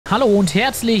Hallo und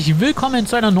herzlich willkommen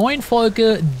zu einer neuen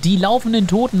Folge Die laufenden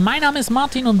Toten. Mein Name ist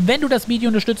Martin und wenn du das Video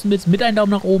unterstützen willst, mit einem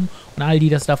Daumen nach oben und all die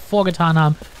das davor getan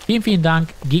haben, vielen, vielen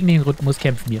Dank. Gegen den Rhythmus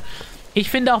kämpfen wir. Ich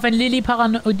finde, auch wenn Lilly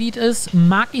paranoid ist,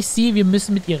 mag ich sie. Wir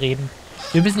müssen mit ihr reden.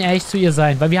 Wir müssen ehrlich zu ihr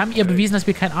sein, weil wir haben ihr bewiesen, dass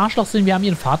wir kein Arschloch sind. Wir haben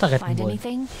ihren Vater retten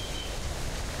wollen.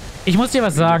 Ich muss dir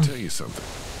was sagen.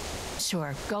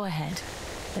 Sure, go ahead.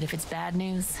 But if it's bad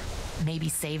news, maybe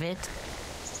save it.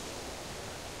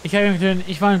 Ich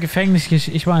war ins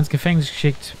Gefängnis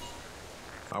geschickt.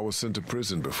 I was sent to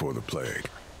prison before the plague.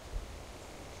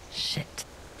 Shit.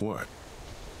 What?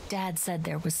 Dad said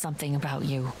there was something about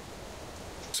you.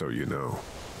 So you know.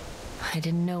 I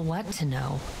didn't know what to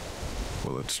know.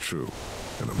 Well, it's true,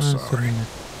 and I'm sorry.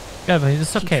 Ja, aber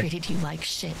ist okay. He treated you like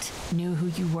shit, knew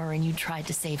who you were, and you tried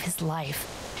to save his life.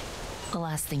 The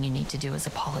last thing you need to do is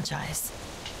apologize.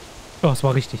 Oh, das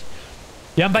war richtig.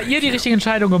 Wir haben bei ihr die richtige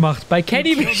Entscheidung gemacht. Bei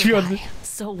Kenny bin ich für...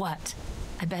 So what?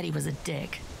 I bet he was a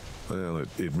dick. Well,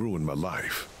 it ruined my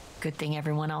life. Good thing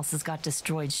everyone else's got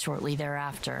destroyed shortly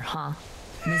thereafter, huh?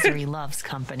 Misery loves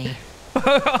company.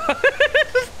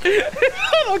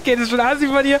 Okay, das ist schon assi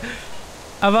von dir.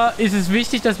 Aber ist es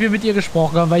wichtig, dass wir mit ihr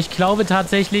gesprochen haben, weil ich glaube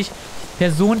tatsächlich,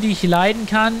 Personen, die ich leiden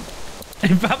kann...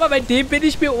 Aber bei dem bin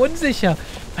ich mir unsicher.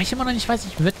 Weil ich immer noch nicht weiß,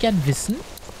 ich würde gern wissen...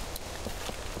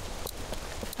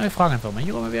 Wir fragen einfach mal.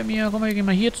 Hier, komm, wir gehen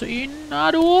mal hier zu Ihnen.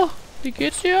 Na du, wie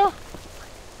geht's dir?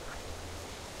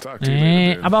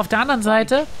 Nee, aber auf der anderen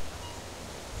Seite,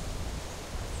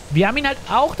 wir haben ihn halt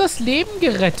auch das Leben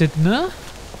gerettet, ne?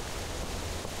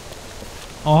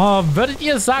 Oh, würdet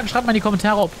ihr es sagen? Schreibt mal in die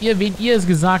Kommentare, wen ihr es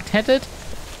gesagt hättet.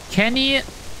 Kenny.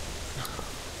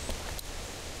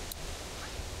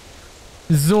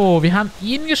 So, wir haben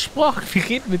ihn gesprochen. Wir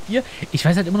reden mit dir. Ich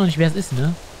weiß halt immer noch nicht, wer es ist,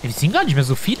 ne? Wir sind gar nicht mehr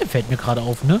so viele, fällt mir gerade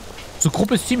auf, ne? So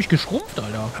Gruppe ist ziemlich geschrumpft,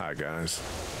 Alter. Hi, guys.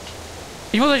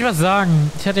 Ich muss euch was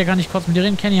sagen. Ich hatte ja gar nicht kurz mit dir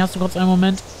reden. Kenny, hast du kurz einen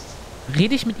Moment?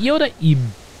 Rede ich mit ihr oder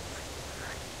ihm?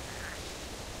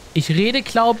 Ich rede,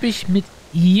 glaube ich, mit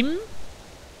ihm.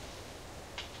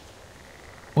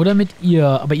 Oder mit ihr.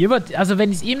 Aber ihr wird, also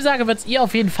wenn ich es ihm sage, wird es ihr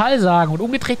auf jeden Fall sagen. Und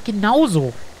umgedreht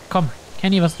genauso. Komm,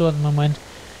 Kenny, was du hast, Moment.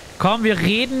 Komm, wir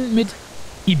reden mit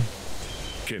ihm.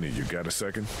 Kenny, you got a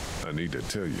second? I need to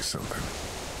tell you something.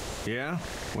 Yeah?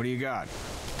 What do you got?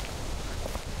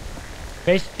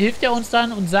 Vielleicht hilft er uns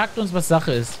dann und sagt uns, was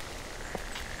Sache ist.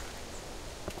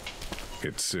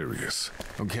 It's serious.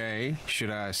 Okay, should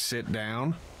I sit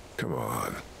down? Come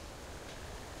on.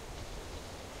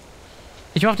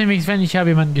 Ich war auf dem Weg ins Gefängnis, ich habe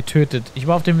jemanden getötet. Ich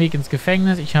war auf dem Weg ins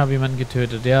Gefängnis, ich habe jemanden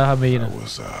getötet. Ja, haben wir hier. I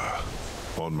was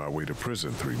on my way to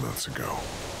prison 3 months ago.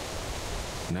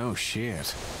 No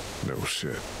shit. No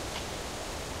shit.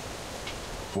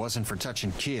 Wasn't for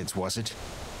touching kids, was it?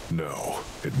 No,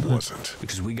 it wasn't.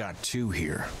 Because we got 2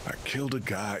 here. I killed a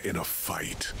guy in a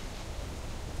fight.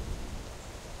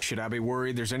 Should I be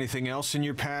worried there's anything else in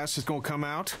your past that's gonna come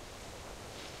out?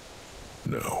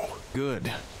 No.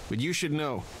 Good. But you should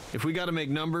know, if we gotta make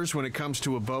numbers when it comes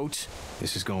to a vote,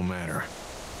 this is gonna matter.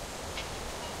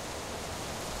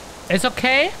 Ist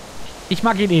okay. Ich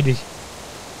mag ihn eh nicht.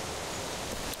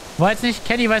 Weiß nicht,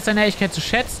 Kenny weiß seine Ehrlichkeit zu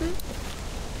schätzen.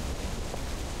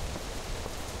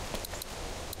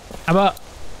 Aber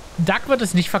Doug wird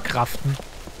es nicht verkraften.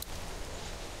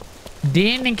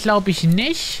 Den glaube ich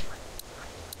nicht.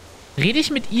 Rede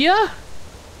ich mit ihr?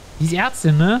 Die ist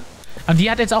Ärztin, ne? Aber die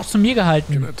hat jetzt auch zu mir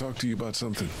gehalten.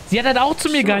 Sie hat halt auch zu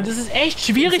mir gehalten. Das ist echt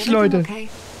schwierig, Leute. Okay?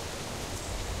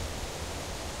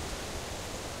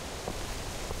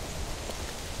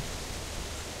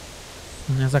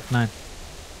 Er sagt nein.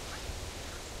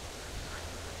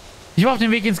 Ich war auf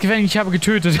dem Weg ins Gefängnis, ich habe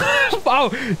getötet.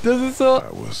 Wow, das ist so. I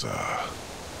was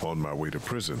on my way to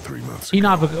prison 3 months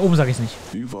Ina, ago. oben sag ich's nicht.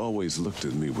 You've always looked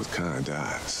at me with kind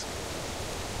eyes.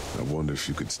 I wonder if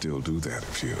you could still do that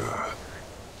if you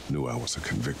knew I was a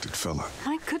convicted felon.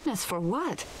 My goodness, for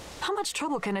what? How much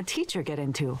trouble can a teacher get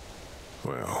into?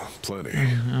 Well, plenty.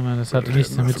 Aber das But hat it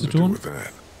nichts had damit nothing zu to do tun. with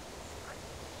that.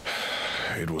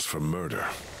 It was for murder.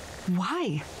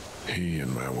 Why? He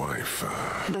and my wife.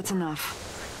 That's enough.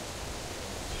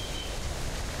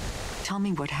 Tell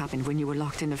me what happened when you were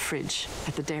locked in the fridge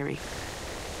at the dairy.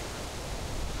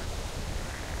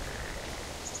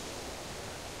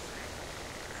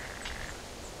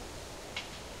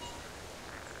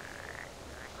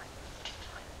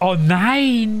 Oh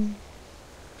nein!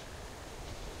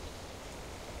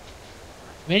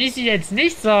 Wenn ich sie jetzt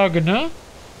nicht sage, ne?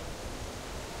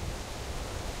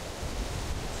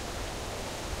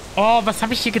 Oh, was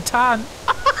habe ich hier getan?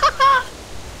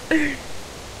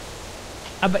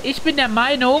 Aber ich bin der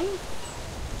Meinung,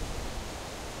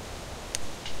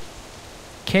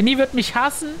 Kenny wird mich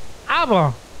hassen,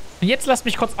 aber... Und jetzt lasst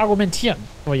mich kurz argumentieren,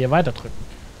 bevor wir hier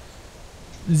weiterdrücken.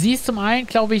 Sie ist zum einen,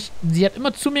 glaube ich, sie hat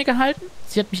immer zu mir gehalten.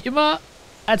 Sie hat mich immer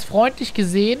als freundlich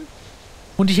gesehen.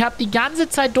 Und ich habe die ganze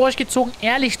Zeit durchgezogen,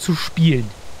 ehrlich zu spielen.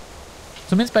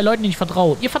 Zumindest bei Leuten, denen ich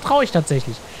vertraue. Ihr vertraue ich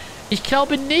tatsächlich. Ich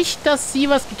glaube nicht, dass sie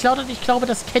was geklaut hat. Ich glaube,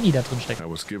 dass Kenny da drin steckt. I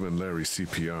was giving Larry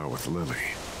CPR with Lily.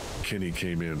 Kenny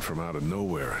came in from out of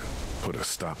nowhere and put a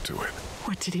stop to it.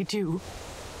 What did he do?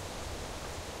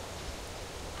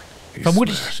 He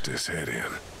Vermutlich. smashed his head in.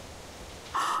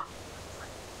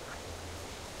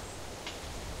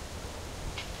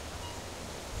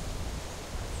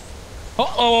 Oh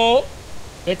oh.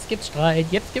 Jetzt gibt's Streit.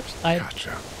 Jetzt gibt's Streit.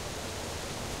 Gotcha.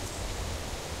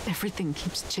 Everything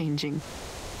keeps changing.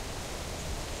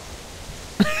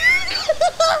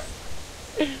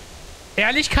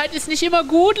 Ehrlichkeit ist nicht immer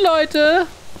gut, Leute.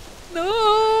 No,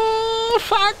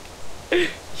 fuck.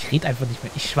 Ich rede einfach nicht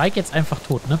mehr. Ich schweige jetzt einfach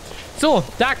tot, ne? So,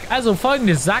 Doug, also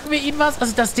folgendes. Sagen wir ihm was?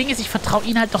 Also das Ding ist, ich vertraue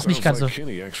ihn halt doch nicht ganz so.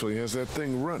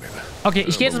 Okay,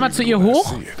 ich gehe jetzt mal zu ihr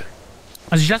hoch.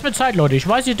 Also ich lasse mir Zeit, Leute. Ich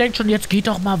weiß, ihr denkt schon, jetzt geht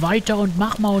doch mal weiter und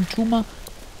mach mal und tu mal.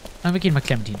 Na, wir gehen mal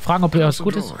Clementine. Fragen, ob ihr was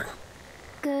gut ist.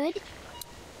 Good.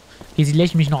 Okay, sie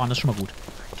lächelt mich noch an. Das ist schon mal gut.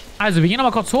 Also, wir gehen noch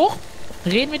mal kurz hoch.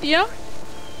 Reden mit ihr.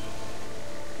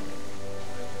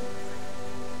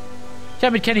 Ich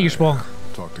habe mit Kenny gesprochen.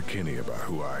 Talk to Kenny about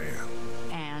who I am.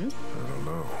 And? I don't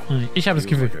know. Ich habe das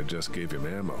Gefühl. Like I just gave him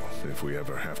ammo if we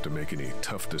ever have to make any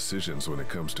tough decisions when it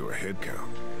comes to a head count.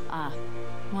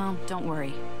 Well, don't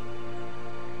worry.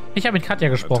 Ich habe mit Katja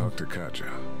I gesprochen. talked to Katja.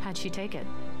 How'd she take it?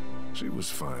 She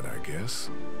was fine, I guess.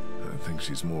 I think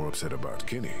she's more upset about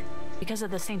Kenny. Because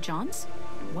of the St. John's?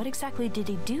 What exactly did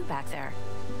he do back there?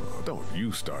 Oh, don't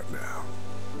you start now.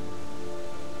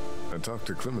 I talked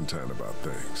to Clementine about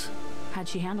things. How'd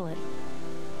she handle it?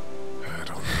 I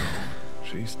don't know.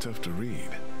 She's tough to read.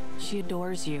 She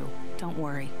adores you. Don't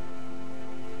worry.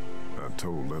 I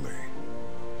told Lily.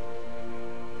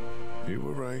 You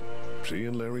were right. She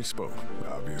and Larry spoke,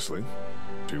 obviously.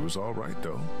 She was all right,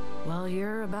 though. Well,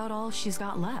 you're about all she's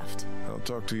got left. I'll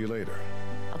talk to you later.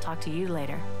 I'll talk to you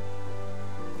later.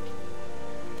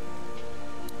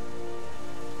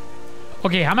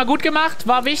 Okay, haben wir gut gemacht.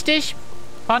 War wichtig.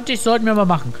 Fand ich, sollten wir mal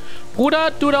machen.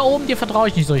 Bruder, du da oben, dir vertraue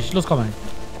ich nicht so richtig. Los, komm mal hin.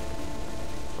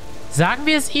 Sagen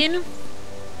wir es ihnen?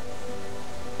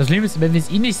 Das Schlimme ist, wenn wir es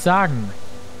ihnen nicht sagen.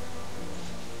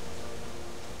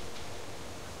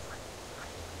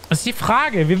 Das ist die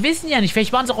Frage. Wir wissen ja nicht.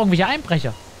 Vielleicht waren es auch irgendwelche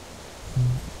Einbrecher.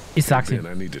 Ich sag's Ben, ihm.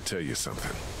 I need to tell you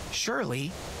something.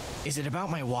 Surely. Is it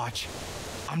about my watch?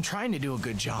 I'm trying to do a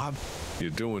good job. You're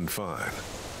doing fine.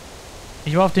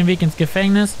 Ich war auf dem Weg ins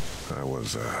Gefängnis. I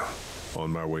was,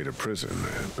 on my way to prison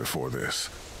before this.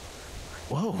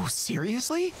 Whoa,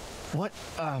 seriously? What,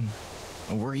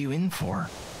 were you in for?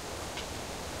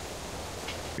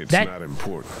 It's That- not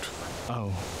important.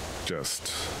 Oh,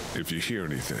 Just, if you hear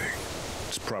anything,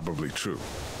 it's probably true.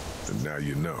 And now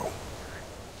you know.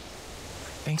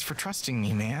 thanks for trusting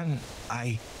me, man.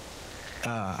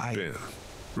 Ben,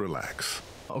 relax.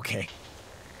 Okay.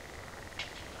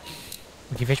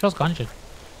 Okay, vielleicht war es gar nicht schlecht.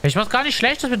 Vielleicht war es gar nicht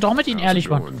schlecht, dass wir doch mit ihnen How's ehrlich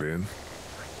it waren. going, Ben?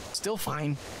 Still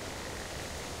fine.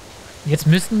 Jetzt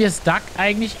müssten wir es Doug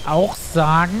eigentlich auch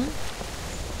sagen.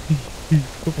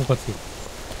 Guck mal kurz hier.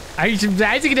 Eigentlich der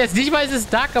Einzige, der es nicht weiß,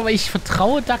 ist Doug, aber ich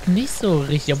vertraue Doug nicht so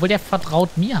richtig. Obwohl der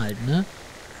vertraut mir halt, ne?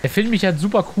 Der findet mich halt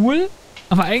super cool,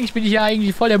 aber eigentlich bin ich ja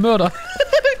eigentlich voll der Mörder.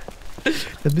 Das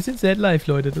ist ein bisschen sad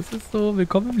life, Leute. Das ist so,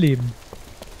 willkommen im Leben.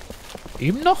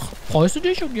 Eben noch freust du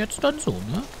dich und jetzt dann so,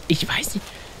 ne? Ich weiß nicht.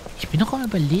 Ich bin noch am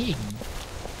Überlegen.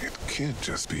 It can't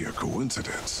just be a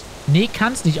coincidence. Nee,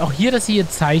 kann's nicht. Auch hier, dass sie hier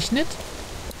zeichnet.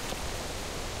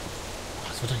 Oh,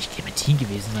 das wird doch nicht Clementine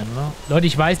gewesen sein, oder? Leute,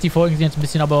 ich weiß, die Folgen sind jetzt ein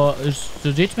bisschen, aber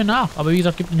seht's mir nach. Aber wie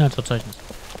gesagt, gibt ein Inhaltsverzeichnis.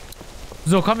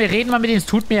 So, komm, wir reden mal mit denen. Es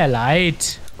tut mir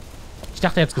leid. Ich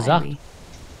dachte, er hat's gesagt.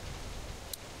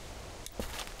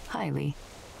 Highly.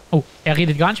 Oh, er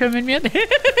redet gar nicht mehr mit mir?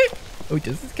 Oh,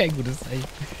 das ist kein gutes Zeichen.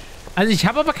 Also, ich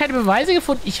habe aber keine Beweise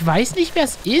gefunden. Ich weiß nicht, wer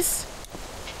es ist.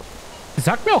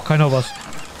 Sagt mir auch keiner was.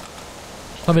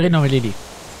 Komm, wir reden noch mit Lady.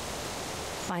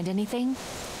 Find anything?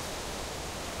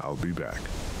 I'll be back.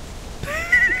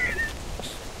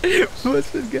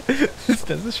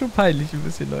 Das ist schon peinlich ein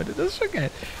bisschen, Leute. Das ist schon geil.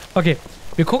 Okay,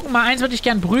 wir gucken mal. Eins würde ich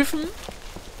gern prüfen.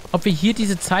 Ob wir hier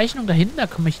diese Zeichnung da hinten, da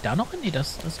komme ich da noch hin? Nee,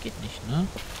 das geht nicht, ne?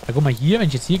 Ja, guck mal hier. Wenn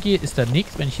ich jetzt hier gehe, ist da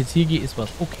nichts. Wenn ich jetzt hier gehe, ist was.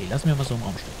 Okay, lassen wir mal so im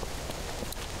Raum stehen.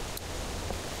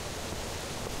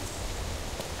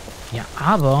 Ja,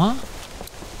 aber...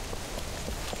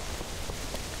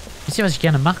 Wisst ihr, was ich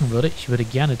gerne machen würde? Ich würde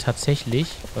gerne tatsächlich...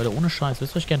 Leute, ohne Scheiß.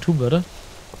 Wisst ihr, was ich gerne tun würde?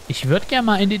 Ich würde gerne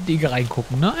mal in den Ding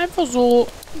reingucken, ne? Einfach so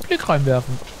einen Blick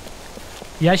reinwerfen.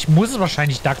 Ja, ich muss es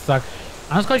wahrscheinlich Duck sagen.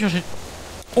 Anders kann ich wahrscheinlich...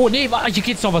 Oh, nee, hier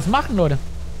geht's noch was machen, Leute.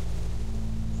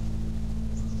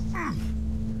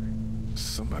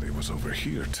 Somebody was over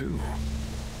here, too.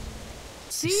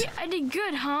 See? I did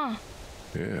good, huh?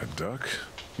 Yeah, Duck,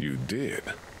 you did.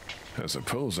 I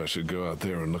suppose I should go out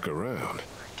there and look around.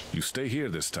 You stay here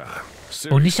this time.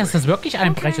 Und nicht, dass das wirklich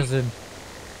Einbrecher sind.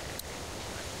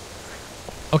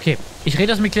 Okay, ich rede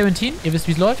das mit Clementine. Ihr wisst,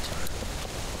 wie es läuft.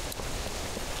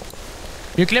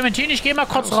 Hier, Clementine, ich gehe mal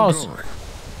kurz raus.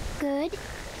 Good.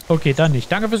 Okay, dann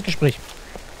nicht. Danke fürs Gespräch.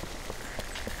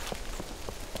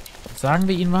 Sagen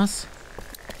wir ihnen was?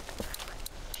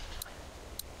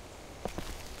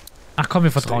 Ach komm,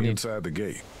 wir vertrauen ihnen.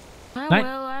 Nein.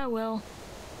 I will.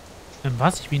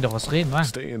 Was? Ich will ihnen doch was reden. Nein.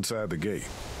 Stay inside the gate.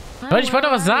 Leute, ich wollte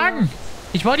doch was sagen.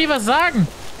 Ich wollte ihnen was sagen.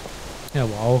 Ja,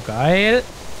 wow, geil.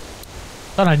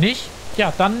 Dann halt nicht.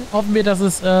 Ja, dann hoffen wir, dass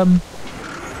es,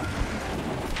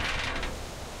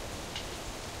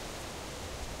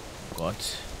 Gott.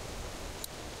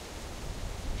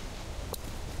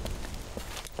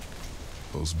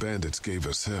 Those bandits gave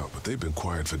us hell, but they've been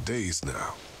quiet for days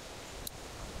now.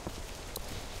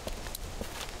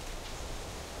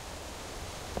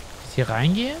 Ich hier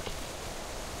reingehe?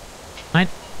 Nein.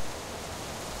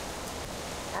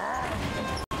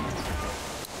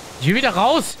 Ich will wieder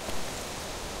raus.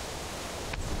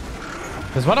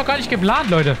 Das war doch gar nicht geplant,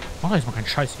 Leute. Mach jetzt mal keinen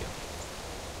Scheiß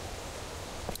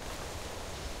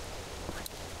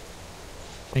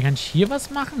hier. Kann ich hier was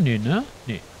machen? Nee, ne?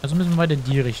 Nee. Also müssen wir weiter in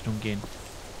die Richtung gehen.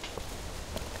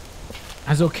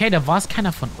 Also okay, da war es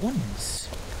keiner von uns.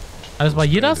 Also war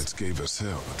hier das?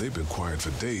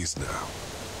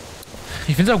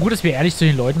 Ich finde es auch gut, dass wir ehrlich zu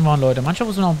den Leuten waren, Leute. Manchmal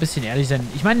muss man auch ein bisschen ehrlich sein.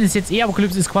 Ich meine, das ist jetzt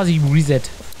Apokalypse ist quasi ein Reset.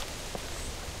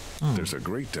 There's a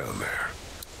grate down there.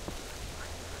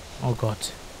 Oh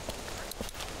Gott.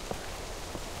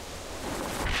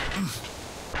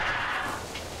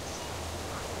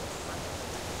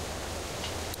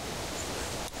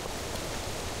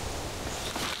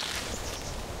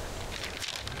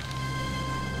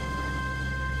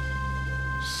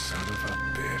 Son of a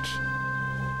bitch.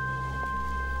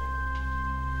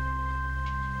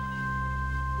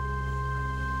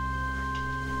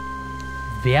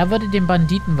 Wer würde dem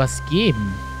Banditen was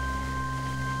geben?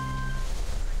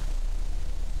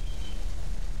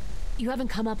 You haven't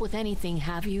come up with anything,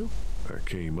 have you? I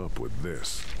came up with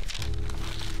this.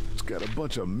 It's got a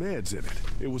bunch of meds in it.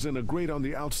 It was in a grate on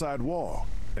the outside wall.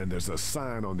 And there's a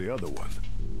sign on the other one.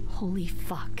 Holy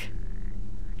fuck.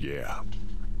 Yeah.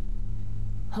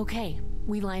 Okay,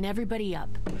 we line everybody up.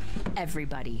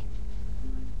 Everybody.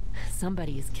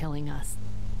 Somebody is killing us.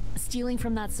 Stealing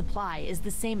from that supply is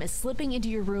the same as slipping into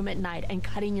your room at night and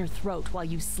cutting your throat while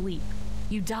you sleep.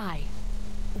 You die.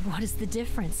 What is the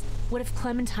difference? What if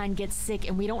Clementine gets sick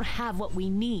and we don't have what we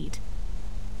need?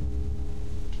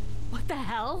 What the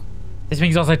hell?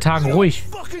 Deswegen ist auch seit Tagen ruhig.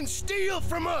 Fucking steal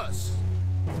from us!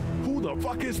 Who the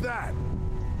fuck is that?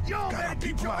 Y'all got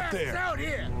people out there. Out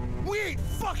here. We ain't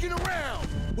fucking around.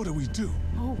 What do we do?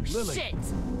 Oh, Lily. shit!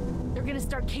 They're gonna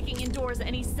start kicking indoors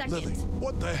any second. Lily,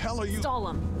 what the hell are you? Stall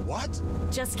him. What?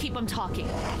 Just keep him talking.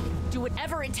 Do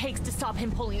whatever it takes to stop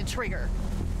him pulling the trigger.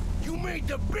 You made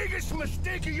the biggest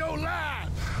mistake of your life!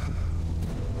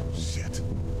 Shit.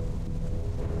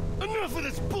 Enough of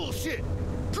this bullshit!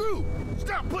 Drew,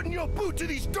 stop putting your boot to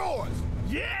these doors!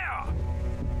 Yeah!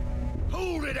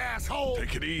 Hold it, asshole!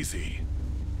 Take it easy.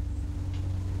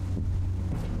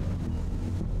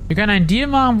 Wir können einen Deal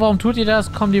machen. Warum tut ihr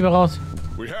das? Kommt lieber raus.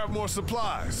 We have more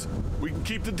supplies. We can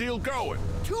keep the deal going.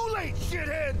 Too late,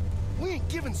 shithead! We ain't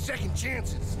giving second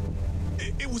chances.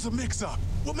 It was a mix-up.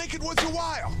 We'll make it worth your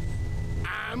while.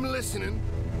 I'm listening.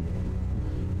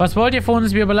 Was wollt ihr von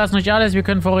uns? Wir überlassen euch alles. Wir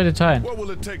können Vorräte teilen. What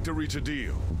will it take to reach a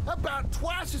deal? About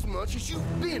twice as much as you've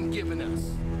been giving us.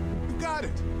 You got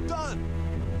it. Done.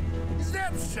 Is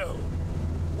that so?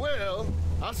 Well,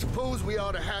 I suppose we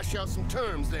ought to hash out some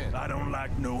terms then. I don't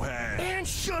like no hash. And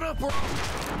shut up or...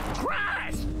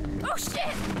 Christ! Oh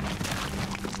shit!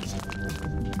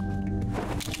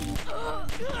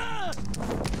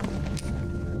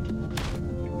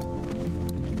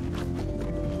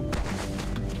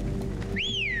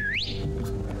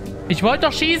 Ich wollte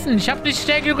doch schießen. Ich habe nicht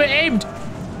schnell genug geaimt.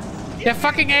 Der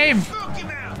fucking Aim.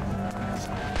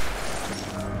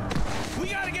 We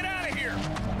gotta get out of here.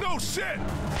 No shit!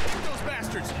 Get those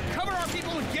bastards. Cover our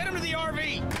people and get them to the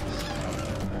RV.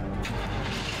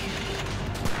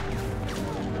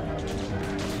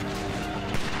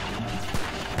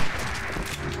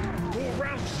 Go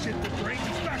around, shit. The range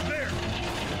is back there.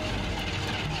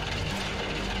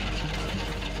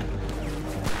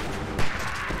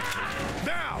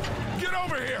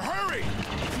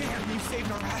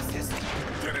 harasses.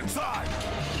 Get inside!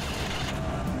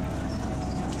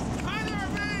 Hi there,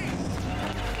 me!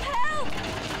 Help!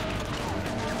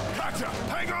 Gotcha!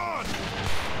 Hang on!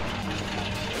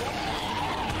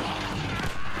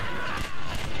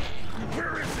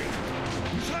 Where is he?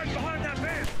 He's hiding behind that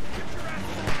van! Get your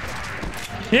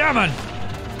ass! Ja, Mann.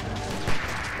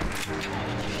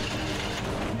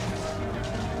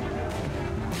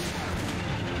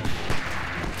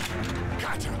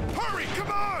 Gotcha! Hurry!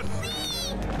 Come on!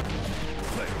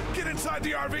 Get inside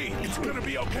the RV! It's gonna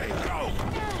be okay! Go!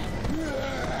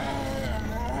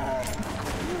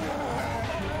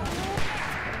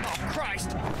 Oh,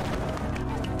 Christ!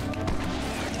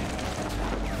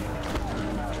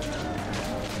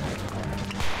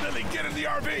 Lily, get in the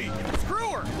RV! Screw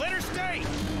her! Let her stay!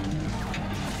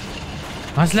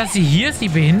 Was, lass sie hier? Ist die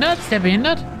behindert? Ist der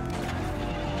behindert?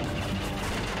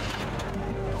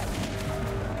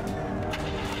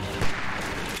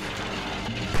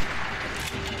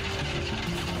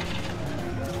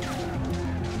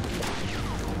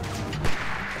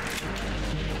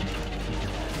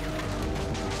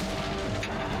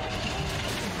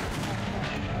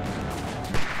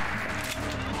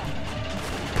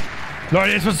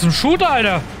 Leute, jetzt wird's zum Shooter,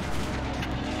 Alter.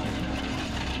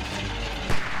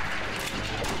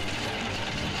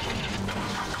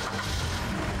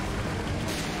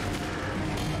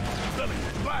 Lily,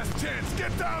 last chance!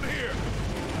 Get down here!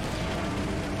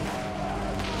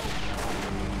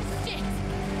 Shit!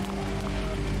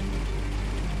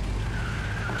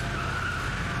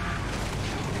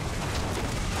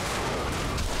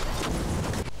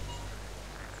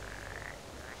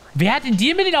 Wer hat denn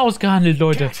die mit denen ausgehandelt,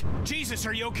 Leute? Cat, Jesus,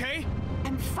 are you okay?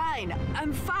 I'm fine.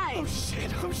 I'm fine. Oh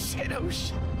shit, oh shit, oh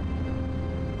shit.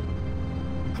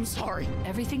 I'm sorry.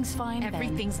 Everything's fine.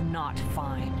 Everything's not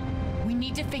fine. We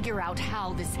need to figure out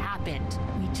how this happened.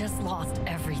 We just lost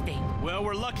everything. Well,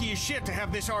 we're lucky as shit to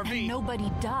have this RV. And nobody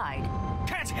died.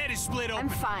 Cat's head is split open. I'm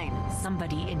fine.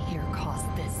 Somebody in here caused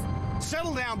this.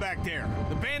 Settle down back there.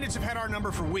 The bandits have had our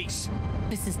number for weeks.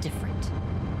 This is different.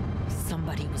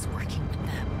 Somebody was working with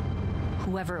them.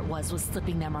 Whoever it was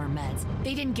slipping them our meds.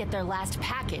 They didn't get their last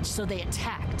package, so they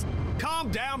attacked.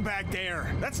 Calm down back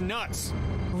there. That's nuts.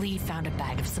 Lee found a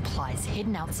bag of supplies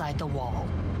hidden outside the wall.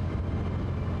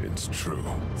 It's true.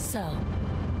 So,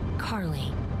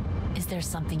 Carly, is there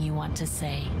something you want to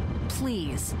say?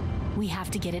 Please, we have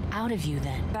to get it out of you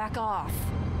then. Back off.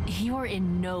 You're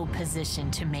in no position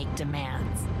to make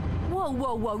demands. Whoa,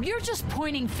 whoa, whoa, you're just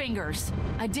pointing fingers.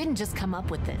 I didn't just come up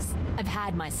with this. I've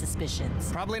had my suspicions.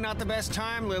 Probably not the best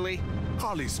time, Lily.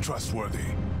 Harley's trustworthy.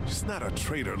 She's not a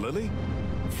traitor, Lily.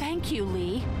 Thank you,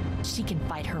 Lee. She can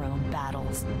fight her own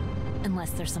battles.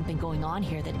 Unless there's something going on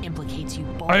here that implicates you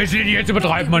both. Also, jetzt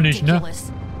übertreibt man nicht, ne?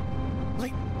 Ridiculous.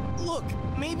 Like, look,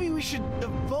 maybe we should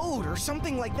vote or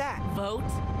something like that. Vote?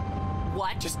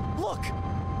 What? Just look.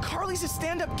 Carly's a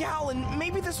stand-up gal, and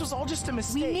maybe this was all just a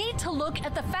mistake. We need to look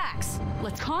at the facts.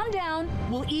 Let's calm down,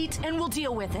 we'll eat, and we'll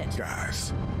deal with it.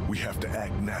 Guys, we have to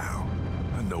act now.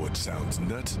 I know it sounds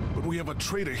nuts, but we have a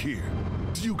traitor here.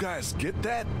 Do you guys get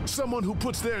that? Someone who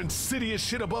puts their insidious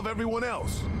shit above everyone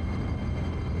else.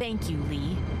 Thank you,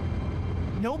 Lee.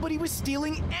 Nobody was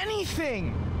stealing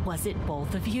anything. Was it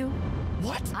both of you?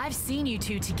 What? I've seen you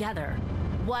two together.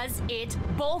 Was it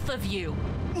both of you?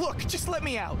 Look, just let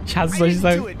me out. Ich hasse I solche didn't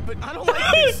Sachen. do it, but I don't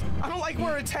like this. I don't like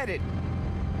where it's headed.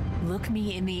 Look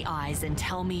me in the eyes and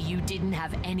tell me you didn't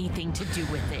have anything to do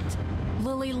with it.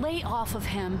 Lily, lay off of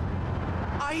him.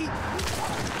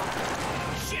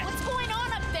 Shit! What's going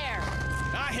on up there?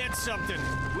 I hit something.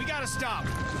 We gotta stop.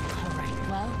 All right,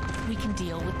 well, we can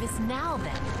deal with this now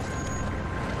then.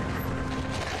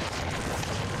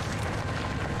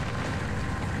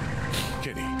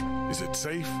 Kenny, is it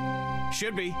safe?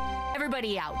 Should be.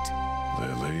 Everybody out.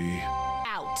 Lily.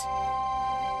 Out.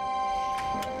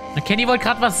 Na, Kenny wollte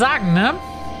gerade was sagen, ne?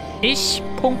 Ich,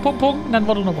 Punkt, Punkt, Punkt, und dann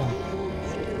wurde unterbrochen.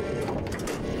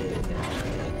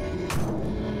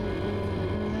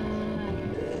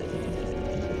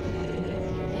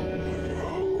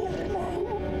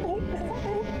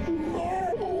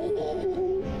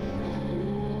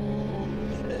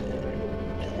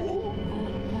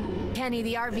 Kenny,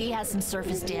 the RV has some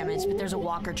surface damage, but there's a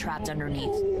walker trapped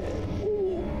underneath.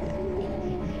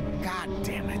 God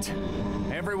damn it.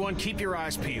 Everyone keep your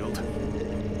eyes peeled.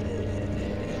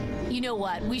 You know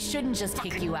what? We shouldn't just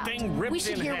kick you out. Thing ripped We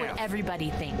should in hear half. what everybody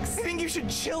thinks. I think you should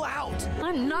chill out.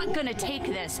 I'm not gonna take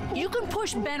this. You can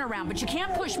push Ben around, but you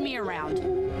can't push me around.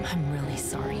 I'm really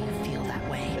sorry you feel that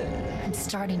way. I'm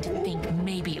starting to think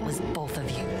maybe it was both of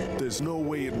you. There's no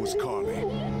way it was Carly.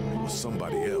 was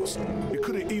somebody else. It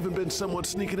could have even been someone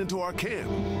sneaking into our camp.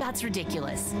 That's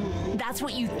ridiculous. That's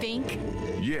what you think?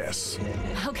 Yes.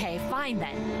 Okay, fine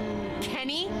then.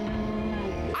 Kenny?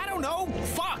 I don't know.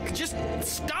 Fuck. Just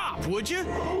stop, would you?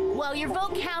 Well, your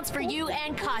vote counts for you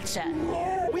and Katja.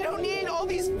 We don't need all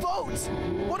these votes.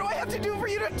 What do I have to do for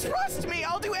you to trust me?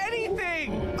 I'll do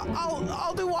anything.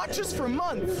 I'll do watches for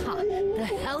months. Huh, the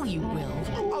hell you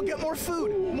will. I'll get more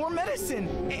food, more medicine,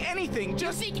 anything. You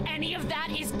Just think any of that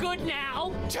is good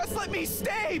now? Just let me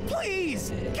stay,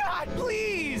 please. God,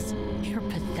 please. You're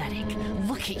pathetic.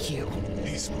 Look at you.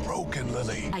 He's broken,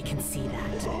 Lily. I can see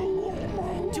that.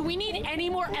 Do we need any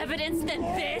more evidence than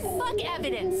this? Fuck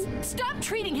evidence. Stop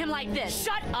treating him like this.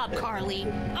 Shut up, Carly.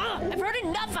 I've heard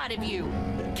enough out of you.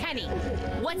 Kenny,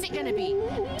 what's it gonna be?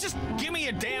 Just give me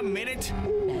a damn minute.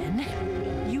 Ben,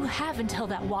 you have until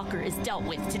that walker is dealt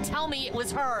with to tell me it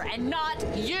was her and not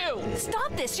you.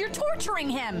 Stop this. You're torturing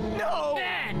him. No.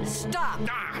 Ben, stop.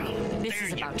 This there is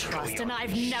you about go, trust, you and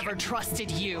I've never trusted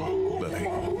you. Lily,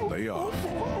 lay off.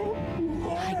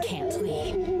 I can't,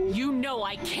 Lee. You know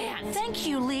I can't. Thank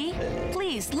you, Lee.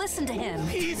 Please, listen to him.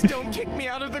 Please don't kick me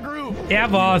out of the group.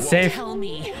 War safe. Tell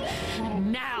me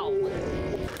now.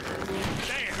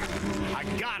 There. I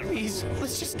got him. Please,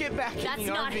 let's just get back in That's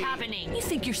the not RV. happening. You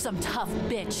think you're some tough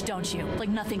bitch, don't you? Like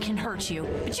nothing can hurt you.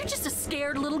 But you're just a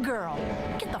scared little girl.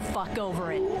 Get the fuck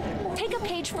over it. Take a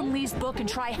page from Lee's book and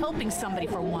try helping somebody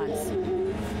for once.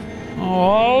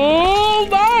 Oh,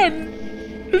 Mann!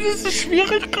 Das ist so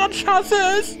schwierig, gerade ich hasse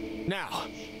es. Now,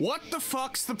 what the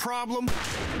fuck's the problem?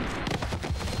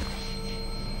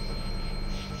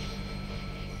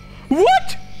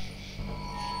 What?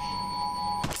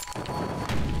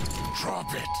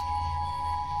 Drop it.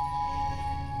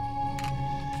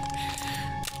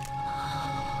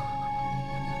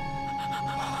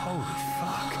 Holy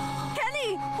fuck.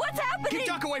 Kenny, what's happening? Get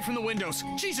duck away from the windows.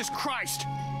 Jesus Christ.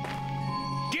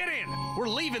 Get in. We're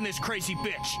leaving this crazy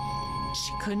bitch.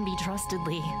 She couldn't be trusted,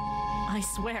 Lee. I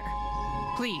swear.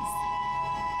 Please.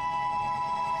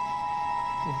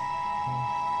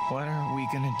 What are we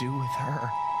gonna do with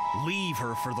her? Leave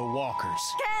her for the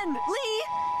walkers. Ken, Lee!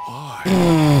 Why?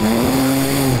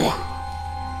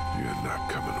 You're not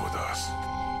coming with us.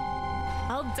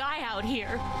 I'll die out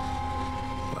here.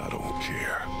 I don't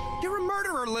care. You're a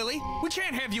murderer, Lily. We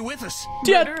can't have you with us.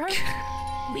 Murderer?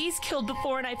 Lee's killed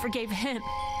before and I forgave him.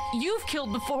 You've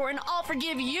killed before and I'll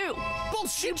forgive you.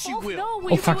 Bullshit, you Both will. know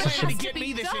we Oh, do fuck, what das has stimmt. to Get me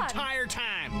be this done. entire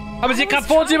time. Aber sie hat I gerade was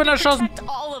vor uns trying jemanden to erschossen. protect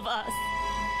all of us.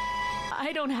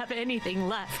 I don't have anything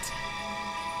left.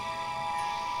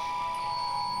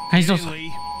 Kann ich noch,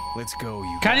 Lily, let's go,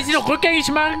 you kann ich sie guys. noch rückgängig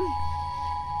machen?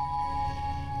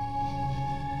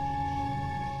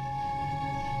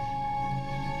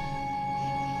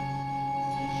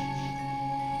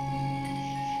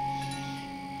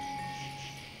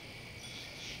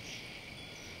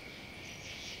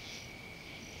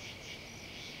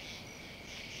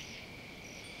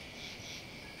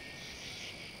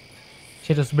 Ich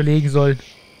hätte das überlegen sollen.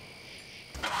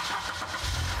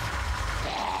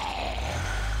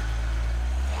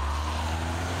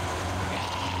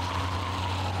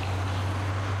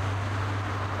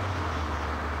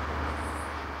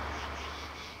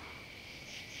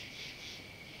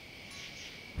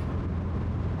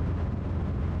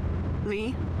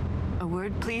 Lee, a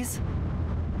word, please.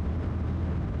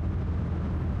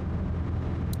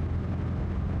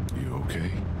 You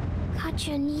okay?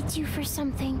 Katja needs you for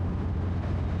something.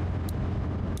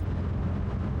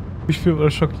 Ich bin immer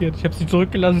schockiert. Ich habe sie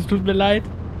zurückgelassen. Es tut mir leid.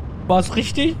 War es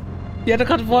richtig? Die hatte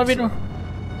gerade vorher wieder.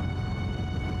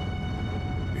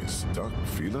 You stuck?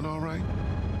 Feeling all right?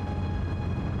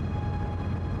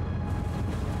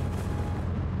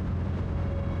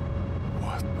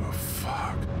 What the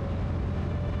fuck?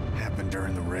 Happened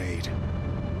during the raid.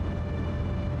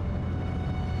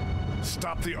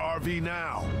 Stop the RV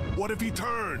now. What if he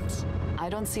turns? I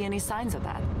don't see any signs of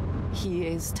that. He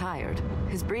is tired.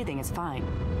 His breathing is fine.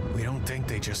 We don't think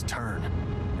they just turn.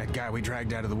 That guy we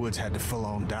dragged out of the woods had to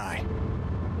full-on die.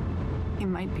 He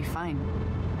might be fine.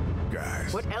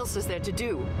 Guys. What else is there to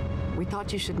do? We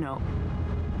thought you should know.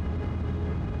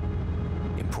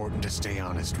 Important to stay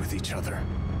honest with each other.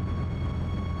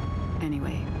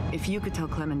 Anyway, if you could tell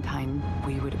Clementine,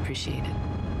 we would appreciate it.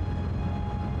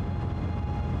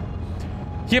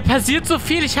 Hier passiert so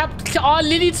viel. Ich hab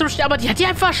Lilly zum Sterben, aber die hat die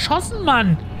einfach erschossen,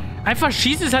 Mann. Einfach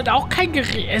schießen ist halt auch kein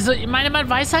Gerät. Also, ich meine, man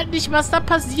weiß halt nicht, was da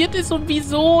passiert ist und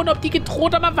wieso und ob die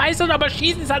gedroht haben, man weiß es, aber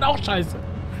schießen ist halt auch scheiße.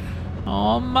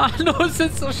 Oh Mann, das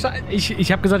ist so scheiße.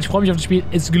 Ich hab gesagt, ich freue mich auf das Spiel.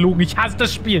 Es ist gelogen, ich hasse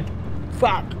das Spiel.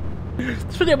 Fuck.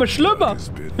 Das wird ja immer schlimmer.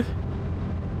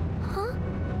 Huh?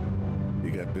 He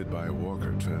got bit by a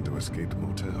walker trying to escape the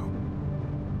motel.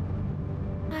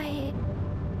 I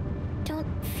don't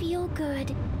feel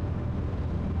good.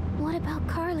 What about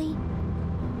Carly?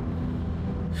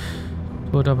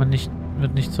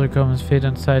 Wird nicht zurückkommen. Es fehlt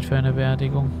an Zeit für eine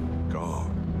Beerdigung.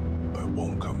 Gone, but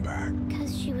won't come back.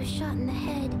 Because she was shot in the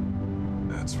head.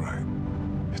 That's right.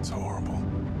 It's horrible.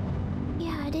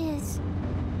 Yeah, it is.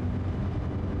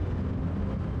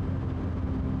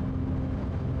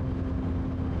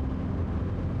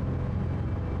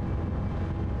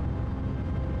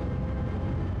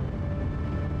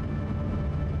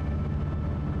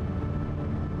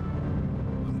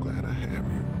 I'm glad I have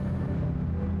you.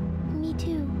 Me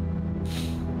too.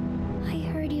 I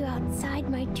heard you outside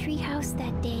my treehouse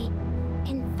that day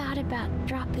and thought about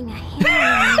dropping a hammer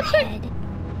on your head.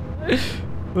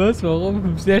 Was?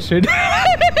 Warum? Sehr schön.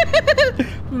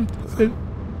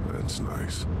 That's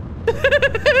nice.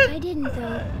 I didn't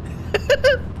though.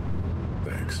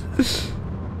 Thanks.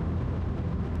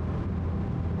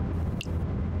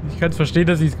 Ich kann es verstehen,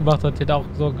 dass sie es gemacht hat. Ich hätte auch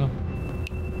so gemacht.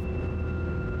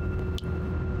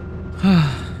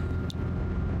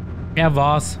 Er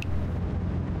war's.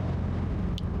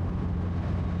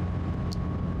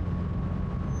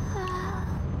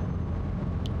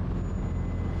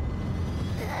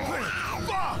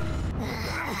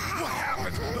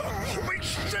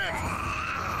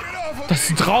 Das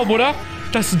ist ein Traum, oder?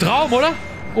 Das ist ein Traum, oder?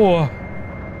 Oh.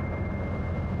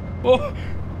 Oh.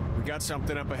 We got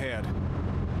something up ahead.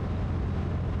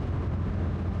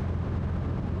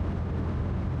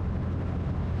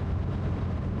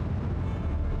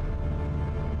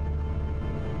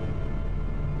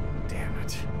 Damn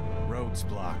it. Road's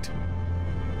blocked.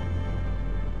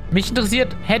 Mich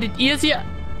interessiert, hättet ihr sie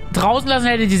draußen lassen,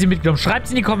 hättet ihr sie mitgenommen? Schreibt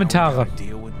es in die Kommentare.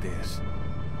 Deal with this.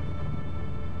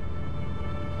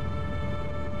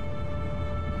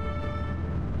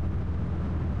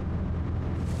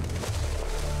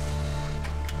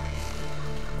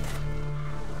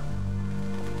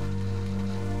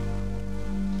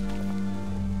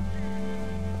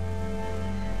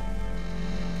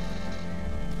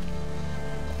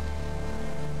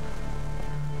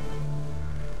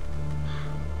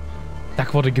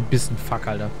 Duck wurde gebissen. Fuck,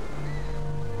 Alter.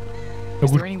 Na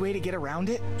Is gut. there any way to get around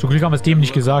it? Zum Glück haben wir es dem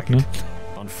nicht gesagt, ne?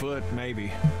 On foot,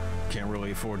 maybe. Can't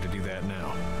really afford to do that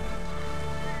now.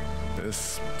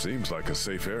 This seems like a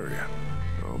safe area.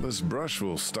 All this brush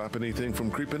will stop anything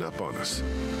from creeping up on us.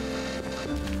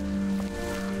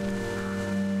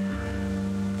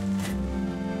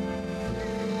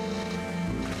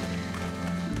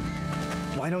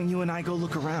 Why don't you and I go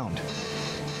look around?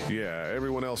 Yeah,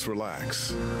 everyone else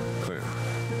relax. Clem,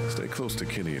 stay close to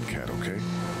Kenny and Kat, okay?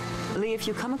 Lee, if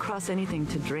you come across anything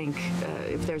to drink,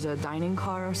 if there's a dining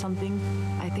car or something,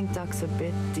 I think Duck's a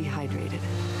bit dehydrated.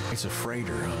 It's a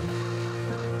freighter,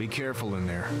 hon. Be careful in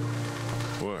there.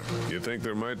 What, you think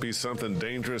there might be something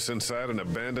dangerous inside an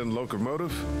abandoned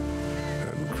locomotive?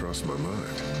 Hadn't crossed my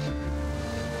mind.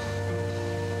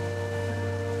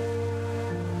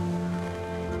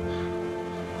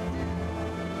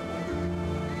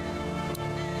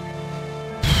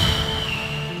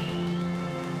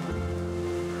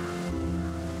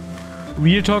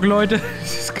 Real Talk, Leute.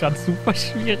 Das ist gerade super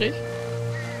schwierig.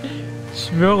 Ich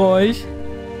schwöre euch.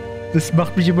 Das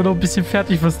macht mich immer noch ein bisschen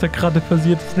fertig, was da gerade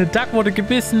passiert ist. Ne, Duck wurde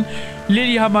gebissen.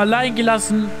 Lily haben wir allein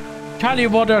gelassen.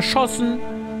 Carly wurde erschossen.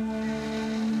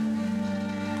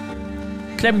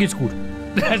 Clem geht's gut.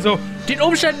 Also, den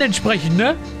Umständen entsprechend,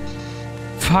 ne?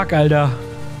 Fuck, Alter.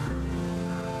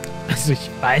 Also, ich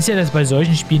weiß ja, dass bei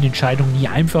solchen Spielen Entscheidungen nie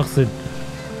einfach sind.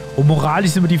 Und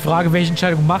moralisch ist immer die Frage, welche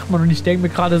Entscheidung macht man. Und ich denke mir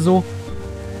gerade so,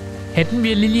 hätten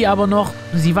wir Lily aber noch...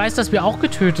 Sie weiß, dass wir auch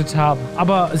getötet haben.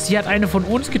 Aber sie hat eine von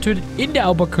uns getötet in der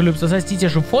Apokalypse. Das heißt, die ist ja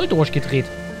schon voll durchgedreht.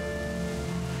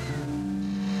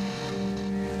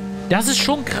 Das ist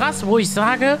schon krass, wo ich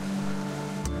sage...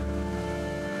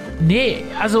 Nee,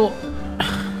 also...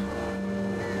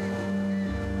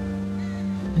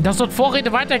 Dass dort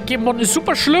Vorräte weitergegeben worden ist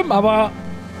super schlimm, aber...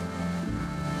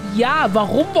 Ja,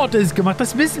 warum wurde es gemacht?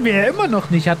 Das wissen wir ja immer noch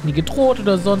nicht. Hatten die gedroht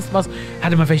oder sonst was?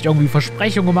 Hatte man vielleicht irgendwie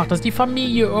Versprechungen gemacht, dass die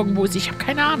Familie irgendwo ist? Ich habe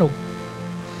keine Ahnung.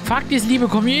 Fakt ist, liebe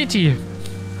Community.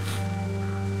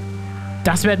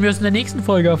 Das werden wir uns in der nächsten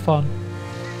Folge erfahren.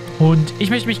 Und ich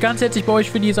möchte mich ganz herzlich bei euch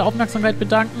für diese Aufmerksamkeit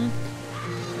bedanken.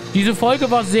 Diese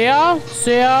Folge war sehr,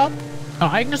 sehr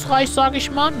ereignisreich, sage ich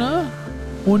mal, ne?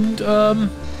 Und,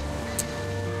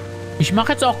 ich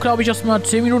mache jetzt auch, glaube ich, erstmal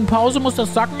 10 Minuten Pause, muss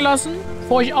das sacken lassen,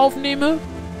 bevor ich aufnehme.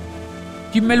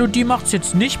 Die Melodie macht es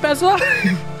jetzt nicht besser.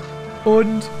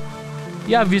 Und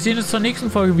ja, wir sehen uns zur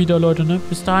nächsten Folge wieder, Leute, ne?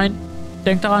 Bis dahin,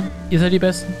 denkt daran, ihr seid die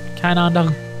Besten, keine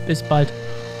anderen. Bis bald.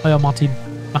 Euer Martin.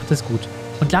 Macht es gut.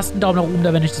 Und lasst einen Daumen nach oben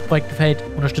da, wenn euch das Projekt gefällt.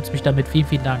 Unterstützt mich damit. Vielen,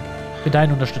 vielen Dank für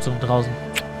deine Unterstützung draußen.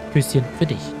 Küsschen für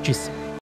dich. Tschüss.